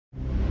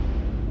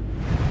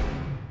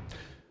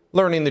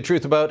Learning the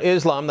truth about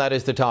Islam, that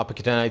is the topic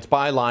of tonight's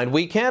byline.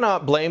 We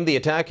cannot blame the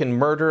attack and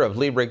murder of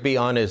Lee Rigby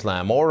on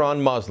Islam or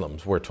on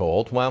Muslims, we're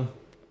told. Well,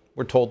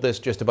 we're told this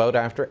just about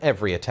after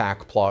every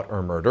attack, plot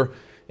or murder.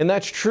 And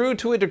that's true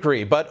to a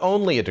degree, but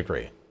only a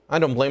degree. I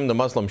don't blame the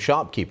Muslim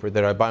shopkeeper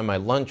that I buy my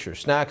lunch or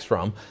snacks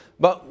from.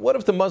 But what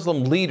of the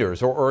Muslim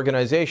leaders or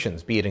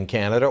organizations, be it in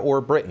Canada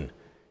or Britain?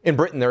 In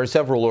Britain, there are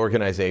several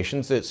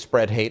organizations that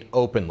spread hate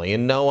openly.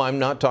 And no, I'm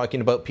not talking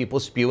about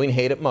people spewing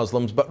hate at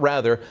Muslims, but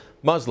rather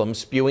Muslims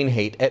spewing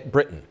hate at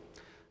Britain.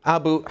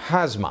 Abu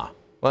Hazma,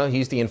 well,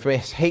 he's the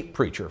infamous hate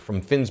preacher from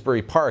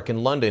Finsbury Park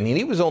in London, and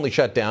he was only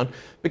shut down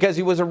because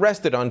he was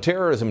arrested on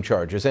terrorism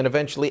charges and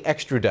eventually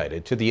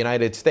extradited to the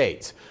United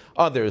States.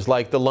 Others,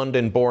 like the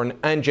London-born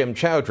Anjem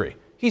Choudary,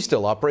 he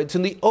still operates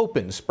in the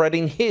open,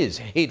 spreading his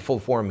hateful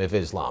form of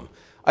Islam.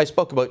 I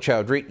spoke about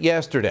Choudary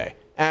yesterday.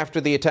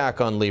 After the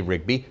attack on Lee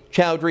Rigby,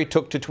 Choudary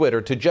took to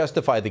Twitter to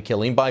justify the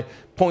killing by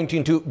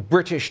pointing to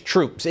British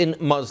troops in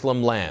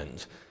Muslim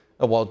lands.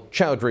 While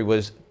Choudary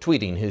was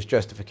tweeting his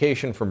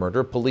justification for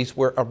murder, police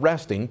were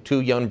arresting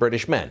two young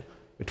British men,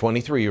 a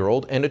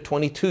 23-year-old and a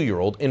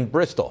 22-year-old in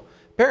Bristol.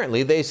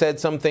 Apparently, they said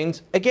some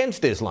things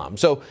against Islam,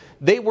 so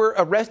they were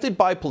arrested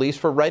by police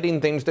for writing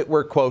things that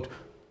were, quote,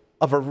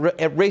 of a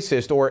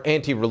racist or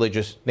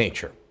anti-religious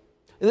nature.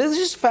 This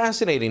is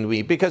fascinating to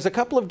me because a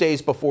couple of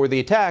days before the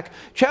attack,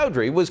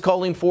 Choudary was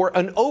calling for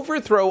an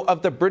overthrow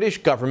of the British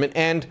government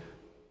and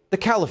the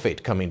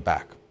caliphate coming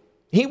back.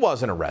 He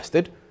wasn't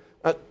arrested.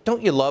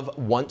 Don't you love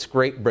once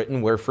Great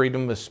Britain, where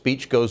freedom of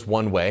speech goes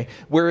one way,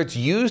 where it's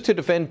used to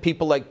defend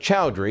people like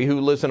Choudary, who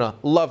lives in a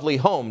lovely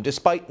home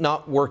despite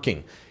not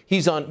working?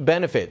 He's on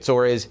benefits,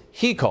 or as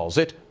he calls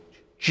it,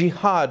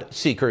 jihad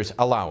seekers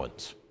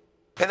allowance.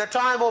 In the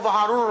time of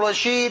Harun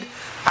al-Rashid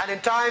and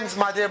in times,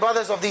 my dear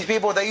brothers, of these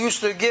people, they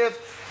used to give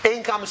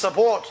income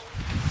support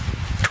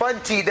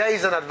 20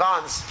 days in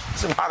advance.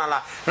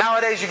 SubhanAllah.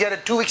 Nowadays you get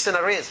it 2 weeks in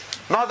arrears.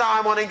 Not that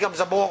I'm on income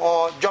support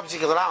or job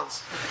seekers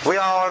allowance. We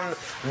are on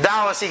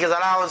dawah seekers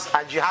allowance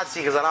and jihad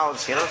seekers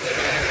allowance, you know.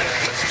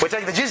 We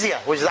take the jizya,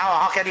 which is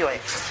our haq anyway.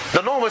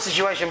 The normal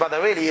situation,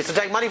 brother, really, is to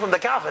take money from the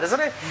kafir, isn't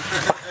it?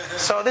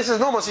 So this is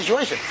normal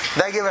situation.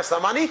 They give us the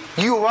money,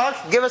 you work,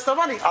 give us the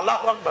money.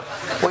 Allahu Akbar.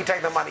 We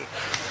take the money.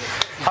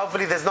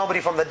 Hopefully there's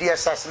nobody from the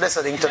DSS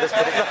listening to this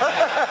particular.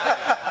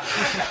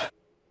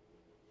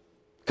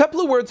 Couple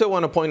of words I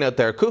want to point out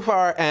there,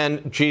 kufar and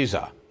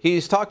jiza.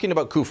 He's talking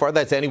about kufar,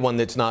 that's anyone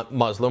that's not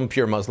Muslim,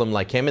 pure Muslim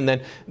like him. And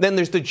then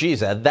there's the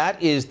jiza,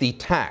 that is the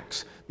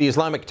tax, the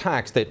Islamic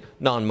tax that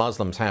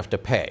non-Muslims have to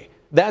pay.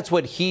 That's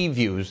what he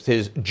views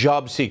his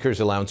job seekers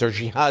allowance or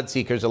jihad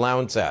seekers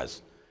allowance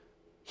as.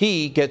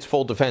 He gets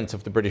full defense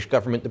of the British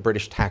government, the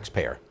British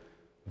taxpayer.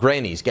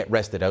 Grannies get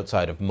arrested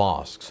outside of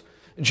mosques.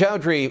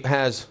 Choudary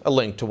has a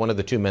link to one of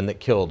the two men that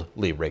killed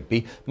Lee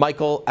Rigby,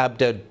 Michael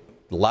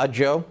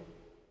Abdeladjo.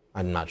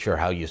 I'm not sure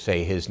how you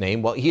say his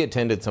name. Well, he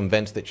attended some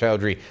events that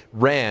Choudary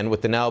ran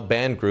with the now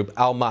banned group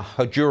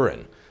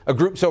Al-Mahajurin, a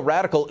group so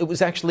radical it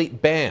was actually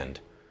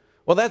banned.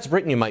 Well, that's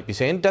Britain, you might be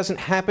saying. It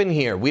doesn't happen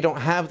here. We don't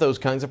have those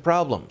kinds of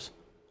problems.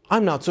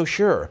 I'm not so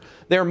sure.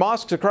 There are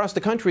mosques across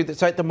the country that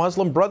cite the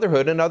Muslim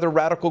Brotherhood and other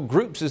radical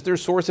groups as their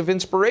source of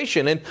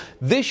inspiration, and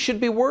this should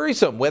be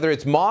worrisome, whether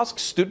it's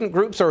mosques, student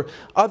groups, or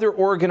other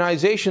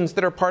organizations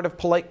that are part of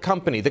polite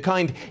company, the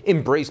kind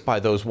embraced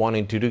by those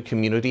wanting to do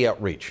community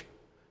outreach.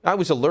 I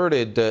was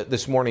alerted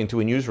this morning to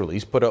a news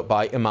release put out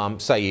by Imam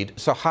Saeed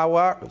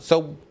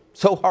Soharwardi.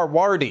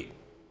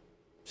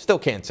 Still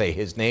can't say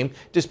his name,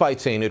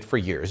 despite saying it for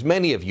years.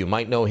 Many of you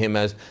might know him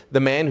as the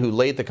man who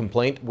laid the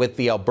complaint with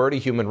the Alberta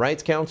Human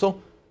Rights Council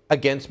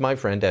against my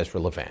friend Ezra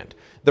Levant.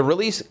 The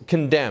release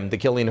condemned the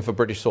killing of a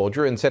British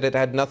soldier and said it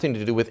had nothing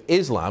to do with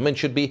Islam and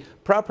should be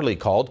properly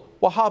called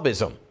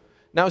Wahhabism.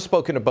 Now, I've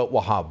spoken about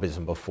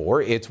Wahhabism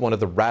before. It's one of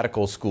the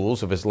radical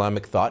schools of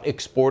Islamic thought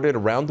exported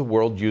around the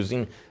world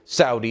using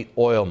Saudi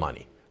oil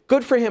money.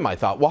 Good for him, I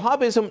thought.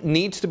 Wahhabism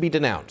needs to be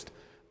denounced.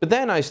 But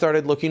then I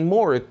started looking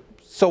more at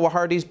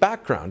Soharwardi's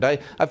background. I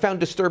found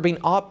disturbing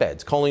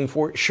op-eds calling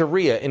for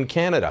Sharia in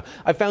Canada.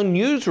 I found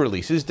news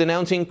releases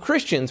denouncing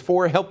Christians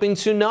for helping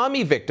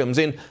tsunami victims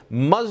in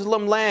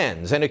Muslim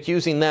lands and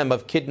accusing them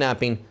of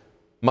kidnapping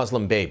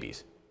Muslim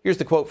babies. Here's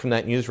the quote from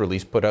that news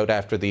release put out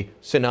after the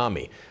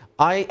tsunami.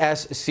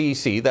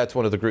 ISCC, that's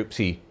one of the groups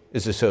he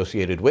is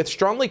associated with,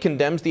 strongly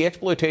condemns the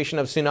exploitation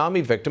of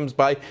tsunami victims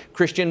by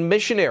Christian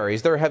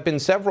missionaries. There have been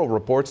several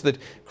reports that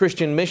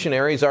Christian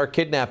missionaries are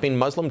kidnapping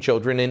Muslim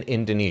children in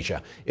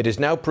Indonesia. It is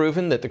now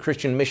proven that the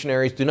Christian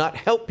missionaries do not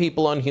help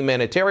people on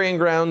humanitarian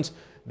grounds.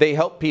 They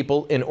help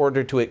people in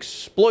order to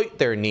exploit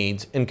their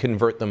needs and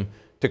convert them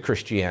to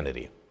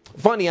Christianity.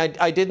 Funny,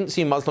 I didn't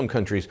see Muslim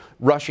countries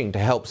rushing to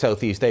help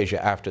Southeast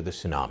Asia after the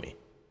tsunami.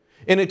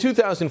 In a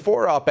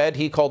 2004 op-ed,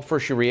 he called for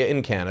Sharia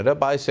in Canada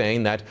by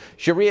saying that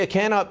Sharia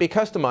cannot be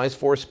customized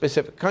for a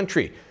specific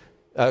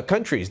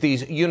countries.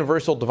 These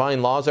universal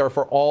divine laws are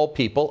for all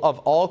people of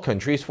all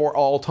countries for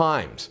all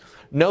times.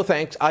 No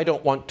thanks, I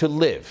don't want to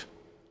live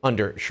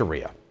under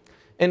Sharia.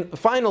 And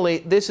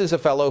finally, this is a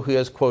fellow who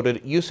has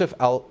quoted Yusuf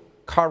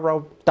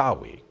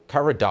al-Qaradawi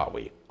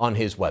on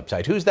his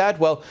website. Who's that?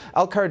 Well,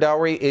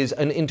 Choudary is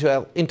an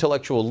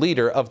intellectual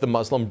leader of the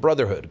Muslim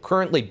Brotherhood,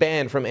 currently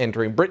banned from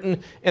entering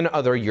Britain and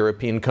other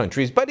European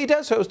countries. But he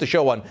does host a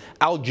show on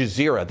Al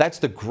Jazeera. That's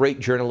the great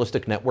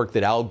journalistic network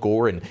that Al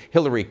Gore and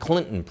Hillary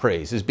Clinton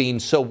praise as being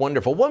so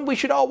wonderful, one we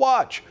should all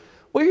watch.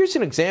 Well, here's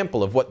an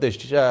example of what this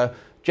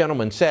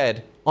gentleman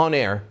said on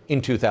air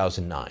in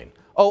 2009.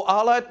 "Oh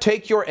Allah,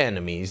 take your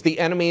enemies, the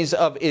enemies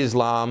of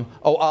Islam.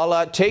 Oh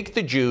Allah, take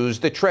the Jews,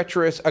 the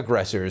treacherous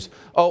aggressors.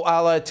 Oh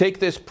Allah, take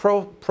this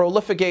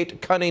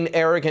prolificate, cunning,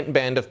 arrogant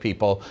band of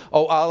people.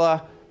 Oh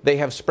Allah, they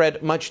have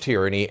spread much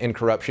tyranny and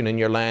corruption in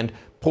your land.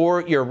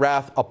 Pour your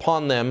wrath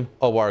upon them,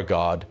 O our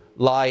God.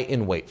 Lie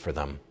in wait for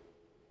them."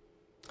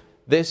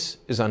 This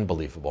is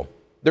unbelievable.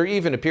 There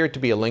even appeared to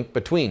be a link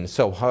between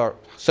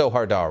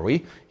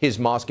Choudary, his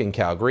mosque in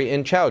Calgary,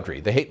 and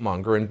Choudary, the hate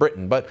monger in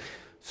Britain. But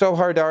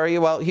Choudary,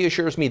 well, he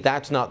assures me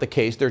that's not the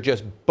case. They're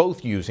just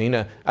both using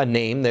a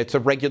name that's a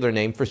regular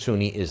name for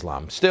Sunni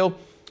Islam. Still,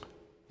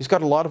 he's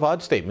got a lot of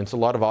odd statements, a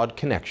lot of odd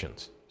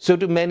connections. So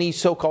do many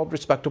so-called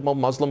respectable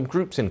Muslim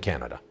groups in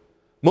Canada.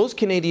 Most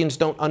Canadians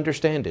don't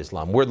understand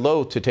Islam. We're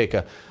loath to take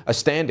a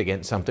stand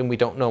against something we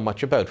don't know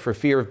much about for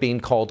fear of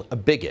being called a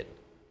bigot.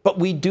 But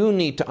we do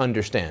need to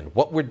understand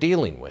what we're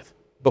dealing with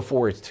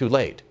before it's too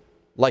late,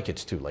 like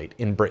it's too late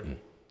in Britain.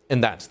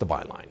 And that's the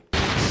byline.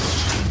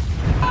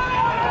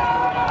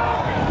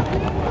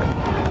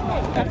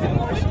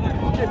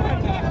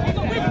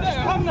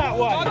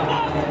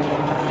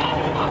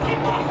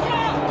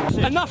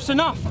 Enough's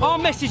enough. Our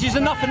message is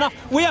enough.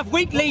 We have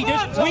weak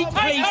leaders, weak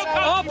police.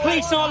 Our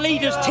police and our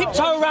leaders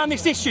tiptoe around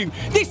this issue.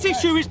 This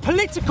issue is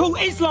political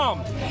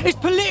Islam. It's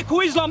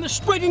political Islam that's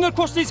spreading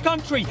across this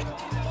country.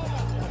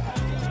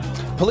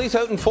 Police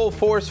out in full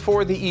force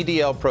for the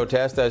EDL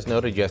protest. As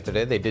noted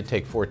yesterday, they did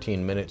take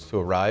 14 minutes to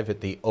arrive at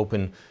the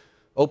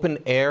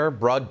open-air,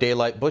 broad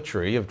daylight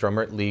butchery of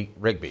drummer Lee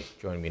Rigby.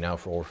 Joining me now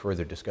for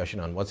further discussion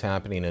on what's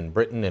happening in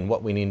Britain and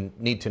what we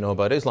need to know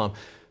about Islam,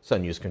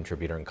 Sun News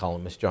contributor and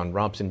columnist John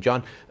Robson.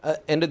 John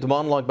ended the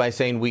monologue by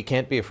saying we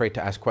can't be afraid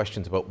to ask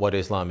questions about what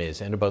Islam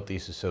is and about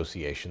these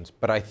associations.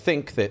 But I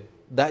think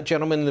that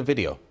gentleman in the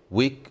video,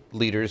 weak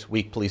leaders,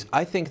 weak police,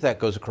 I think that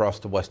goes across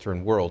the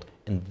Western world,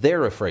 and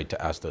they're afraid to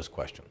ask those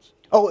questions.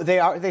 Oh, they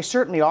are. They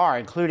certainly are,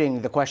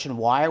 including the question,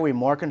 why are we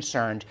more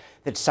concerned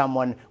that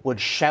someone would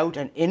shout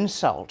an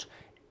insult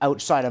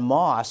outside a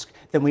mosque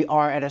than we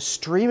are at a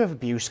stream of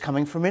abuse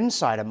coming from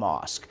inside a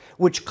mosque,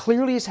 which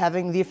clearly is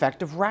having the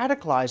effect of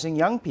radicalizing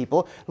young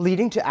people,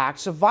 leading to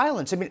acts of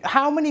violence. I mean,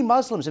 how many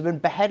Muslims have been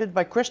beheaded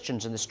by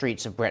Christians in the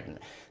streets of Britain?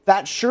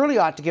 That surely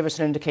ought to give us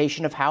an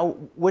indication of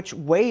which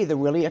way the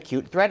really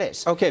acute threat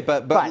is. Okay,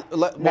 but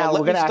let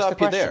me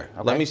stop you there.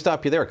 Okay. Let me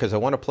stop you there, because I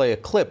want to play a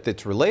clip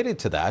that's related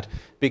to that,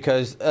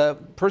 because a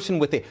person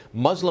with the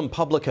Muslim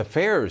Public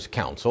Affairs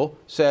Council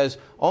says,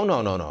 oh,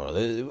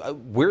 no,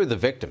 we're the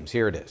victims.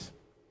 Here it is.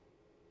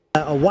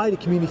 A wider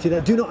community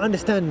that do not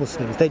understand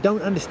Muslims. They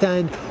don't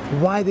understand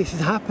why this is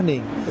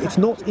happening. It's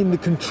not in the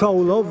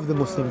control of the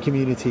Muslim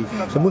community.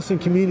 The Muslim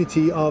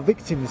community are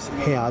victims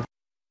here.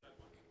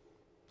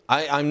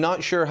 I'm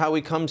not sure how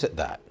he comes at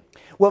that.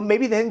 Well,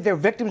 maybe they think they're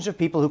victims of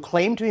people who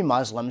claim to be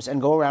Muslims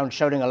and go around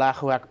shouting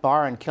Allahu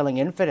Akbar and killing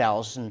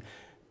infidels and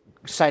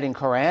citing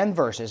Quran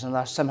verses, and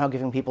thus somehow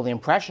giving people the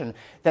impression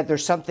that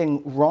there's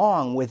something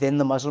wrong within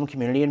the Muslim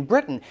community in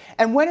Britain.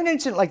 And when an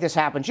incident like this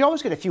happens, you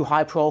always get a few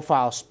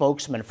high-profile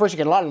spokesmen. First, you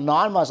get a lot of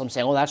non-Muslims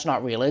saying, well, that's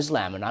not real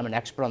Islam, and I'm an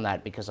expert on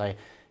that because I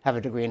have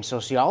a degree in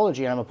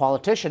sociology and I'm a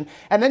politician.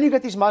 And then you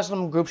get these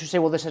Muslim groups who say,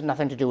 well, this has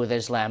nothing to do with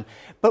Islam.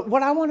 But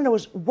what I want to know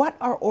is, what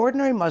are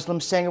ordinary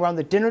Muslims saying around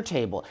the dinner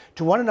table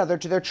to one another,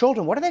 to their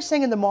children? What are they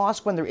saying in the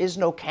mosque when there is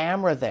no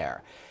camera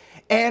there?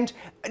 And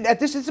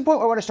this is the point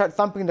where I want to start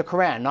thumping the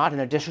Quran, not in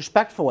a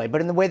disrespectful way,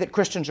 but in the way that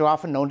Christians are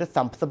often known to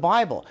thump the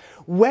Bible.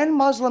 When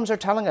Muslims are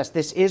telling us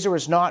this is or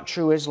is not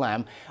true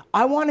Islam,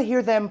 I want to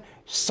hear them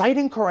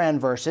citing Quran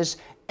verses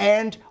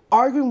and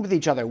arguing with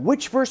each other.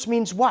 Which verse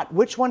means what?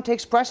 Which one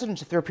takes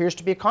precedence if there appears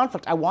to be a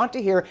conflict? I want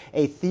to hear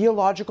a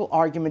theological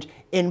argument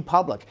in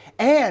public.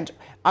 And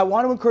I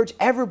want to encourage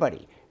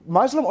everybody,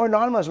 Muslim or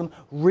non-Muslim,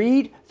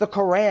 read the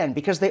Quran,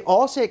 because they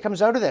all say it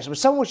comes out of this.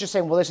 Someone was just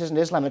saying, well, this isn't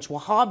Islam, it's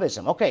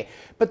Wahhabism. Okay,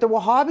 but the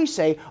Wahhabis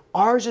say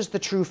ours is the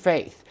true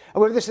faith.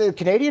 And we have this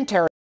Canadian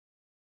terrorist,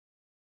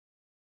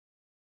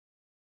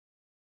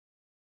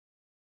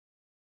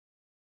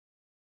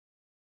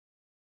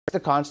 the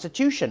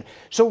Constitution.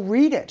 So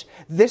read it.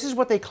 This is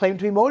what they claim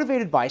to be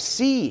motivated by.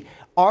 See,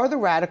 are the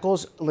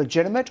radicals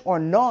legitimate or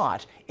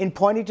not in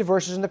pointing to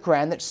verses in the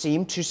Quran that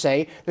seem to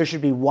say there should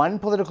be one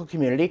political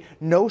community,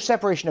 no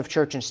separation of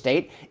church and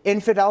state,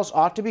 infidels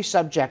ought to be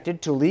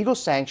subjected to legal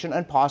sanction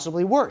and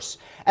possibly worse.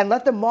 And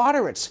let the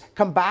moderates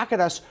come back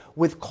at us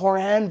with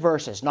Quran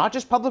verses, not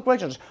just public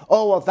relations.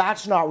 Oh, well,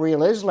 that's not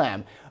real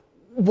Islam.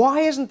 Why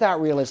isn't that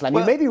real Islam?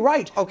 Well, you may be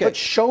right, okay, but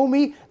show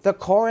me the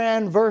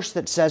Quran verse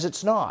that says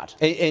it's not.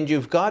 And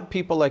you've got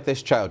people like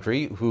this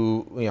Choudary,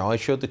 who, I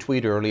showed the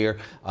tweet earlier,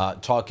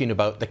 talking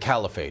about the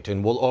caliphate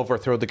and will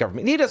overthrow the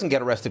government. He doesn't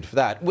get arrested for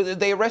that.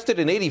 They arrested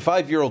an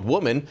 85-year-old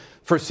woman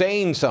for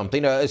saying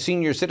something, a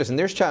senior citizen.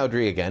 There's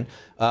Choudary again,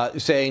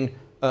 saying,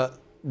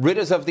 rid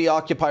us of the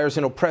occupiers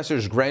and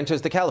oppressors, grant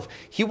us the caliph.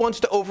 He wants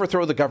to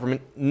overthrow the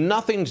government.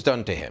 Nothing's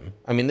done to him.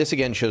 I mean, this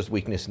again shows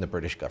weakness in the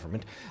British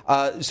government.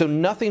 So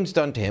nothing's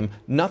done to him,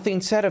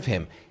 nothing said of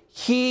him.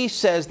 He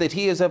says that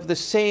he is of the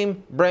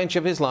same branch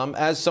of Islam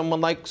as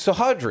someone like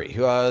Choudary,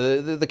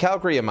 the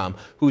Calgary imam,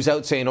 who's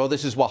out saying, oh,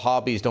 this is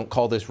Wahhabis, don't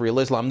call this real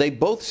Islam. They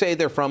both say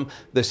they're from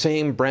the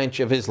same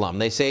branch of Islam.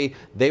 They say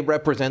they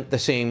represent the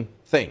same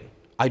thing.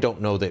 I don't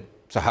know that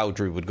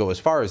Choudary would go as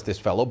far as this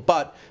fellow,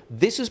 but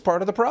this is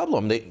part of the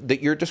problem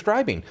that you're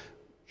describing.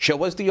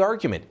 Show us the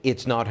argument.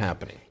 It's not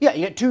happening. Yeah,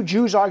 you get two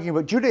Jews arguing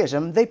about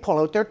Judaism, they pull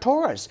out their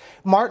Torahs.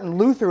 Martin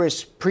Luther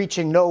is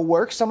preaching no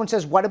works. Someone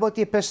says, what about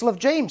the Epistle of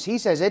James? He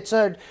says it's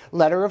a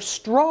letter of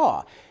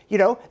straw.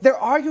 They're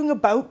arguing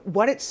about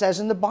what it says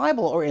in the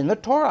Bible or in the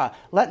Torah.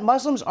 Let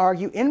Muslims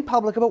argue in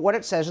public about what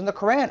it says in the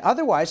Quran.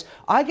 Otherwise,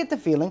 I get the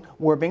feeling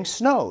we're being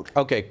snowed.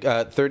 Okay,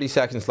 30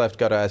 seconds left.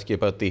 Got to ask you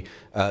about the,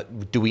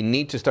 do we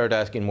need to start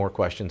asking more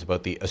questions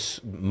about the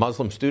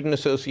Muslim student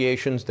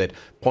associations that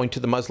point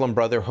to the Muslim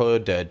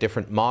Brotherhood,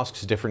 different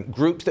mosques, different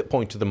groups that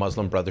point to the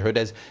Muslim Brotherhood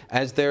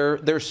as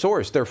their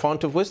source, their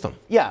font of wisdom?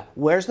 Yeah,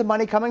 where's the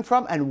money coming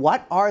from and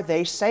what are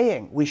they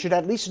saying? We should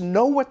at least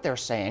know what they're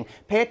saying,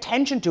 pay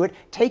attention to it,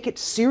 take it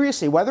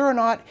seriously, whether or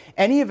not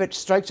any of it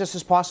strikes us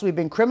as possibly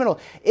being criminal.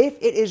 If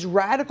it is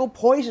radical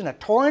poison, a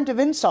torrent of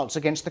insults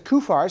against the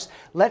kuffars,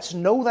 let's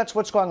know that's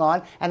what's going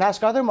on and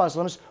ask other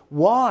Muslims,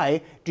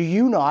 why do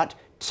you not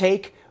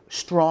take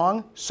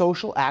strong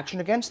social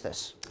action against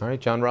this? All right,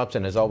 John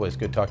Robson, as always,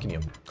 good talking to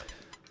you.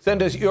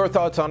 Send us your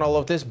thoughts on all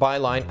of this,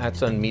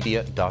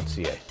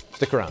 byline@sunmedia.ca.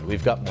 Stick around,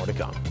 we've got more to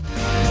come.